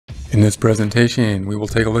In this presentation, we will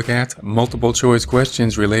take a look at multiple choice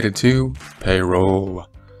questions related to payroll.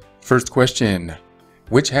 First question,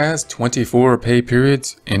 which has 24 pay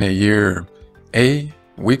periods in a year? A,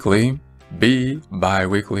 weekly, B,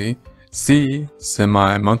 bi-weekly, C,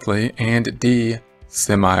 semi-monthly, and D,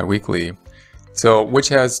 semi-weekly. So, which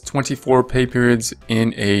has 24 pay periods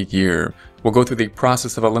in a year? We'll go through the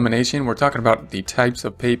process of elimination. We're talking about the types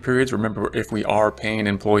of pay periods. Remember, if we are paying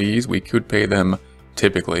employees, we could pay them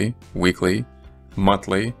typically weekly,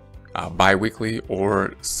 monthly, bi-weekly,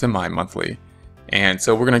 or semi-monthly. And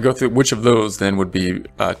so we're going to go through which of those then would be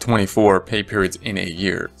 24 pay periods in a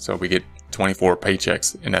year. So we get 24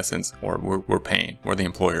 paychecks in essence, or we're the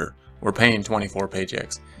employer. We're paying 24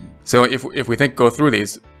 paychecks. So if we go through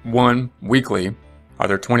these, one, weekly, are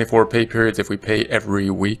there 24 pay periods if we pay every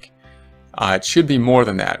week? It should be more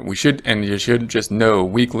than that. You should just know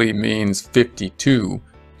weekly means 52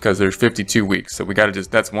 because there's 52 weeks. So we got to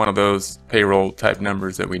that's one of those payroll type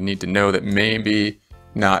numbers that we need to know that may be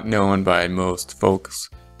not known by most folks.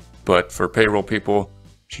 But for payroll people,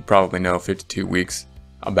 you should probably know 52 weeks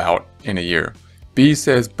about in a year. B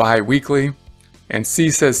says bi-weekly and C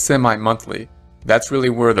says semi-monthly. That's really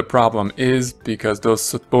where the problem is because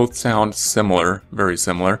those both sound similar, very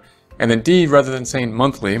similar. And then D, rather than saying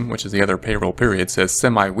monthly, which is the other payroll period, says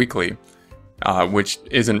semi-weekly, which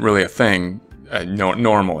isn't really a thing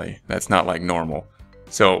normally. That's not like normal.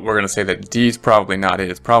 So we're going to say that D is probably not it.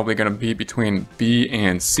 It's probably going to be between B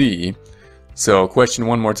and C. So question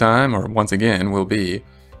one more time, or once again, will be,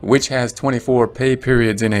 which has 24 pay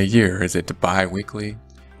periods in a year? Is it bi-weekly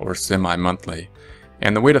or semi-monthly?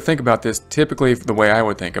 And the way to think about this, typically the way I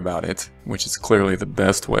would think about it, which is clearly the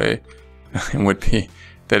best way, would be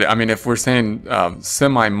that, I mean, if we're saying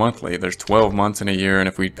semi-monthly, there's 12 months in a year, and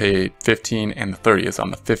if we pay 15 and the 30th on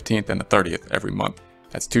the 15th and the 30th every month,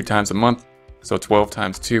 that's 2 times a month. So 12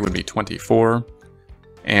 times 2 would be 24.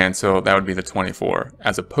 And so that would be the 24.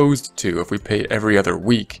 As opposed to if we pay every other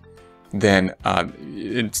week, then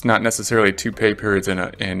it's not necessarily 2 pay periods in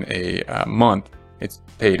a month. It's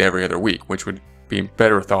paid every other week, which would be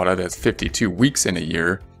better thought of as 52 weeks in a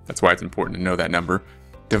year. That's why it's important to know that number.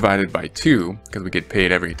 Divided by 2, because we get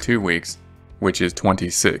paid every 2 weeks, which is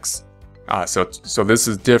 26. So this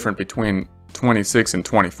is different between 26 and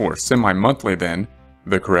 24. Semi-monthly then,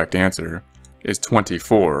 the correct answer, is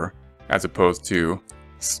 24, as opposed to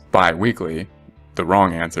bi-weekly, the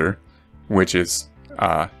wrong answer, which is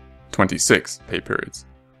 26 pay periods.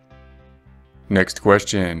 Next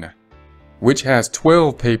question. Which has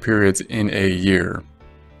 12 pay periods in a year?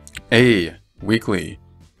 A, weekly,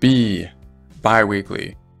 B,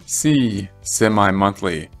 bi-weekly, C,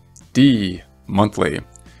 semi-monthly, D, monthly.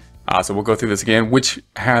 So we'll go through this again. Which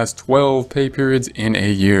has 12 pay periods in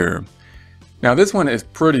a year? Now this one is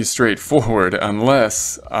pretty straightforward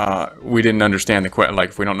unless we didn't understand the question, like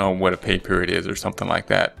if we don't know what a pay period is or something like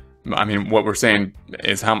that. I mean, what we're saying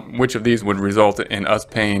is which of these would result in us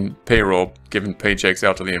paying payroll, giving paychecks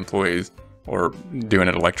out to the employees, or doing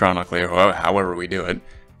it electronically, or however we do it,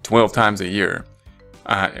 12 times a year.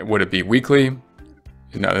 Would it be weekly?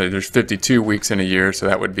 There's 52 weeks in a year, so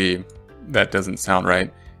that doesn't sound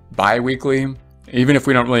right. Bi-weekly, even if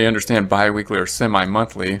we don't really understand bi-weekly or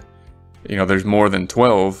semi-monthly, there's more than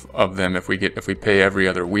 12 of them if we pay every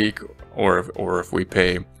other week, or if we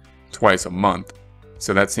pay twice a month.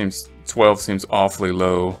 So 12 seems awfully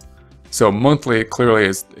low. So monthly clearly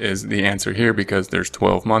is the answer here because there's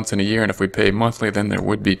 12 months in a year, and if we pay monthly, then there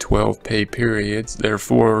would be 12 pay periods.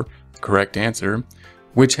 Therefore, correct answer.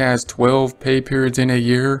 Which has 12 pay periods in a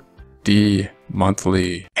year? D,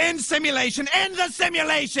 monthly. End simulation! End the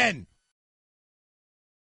simulation!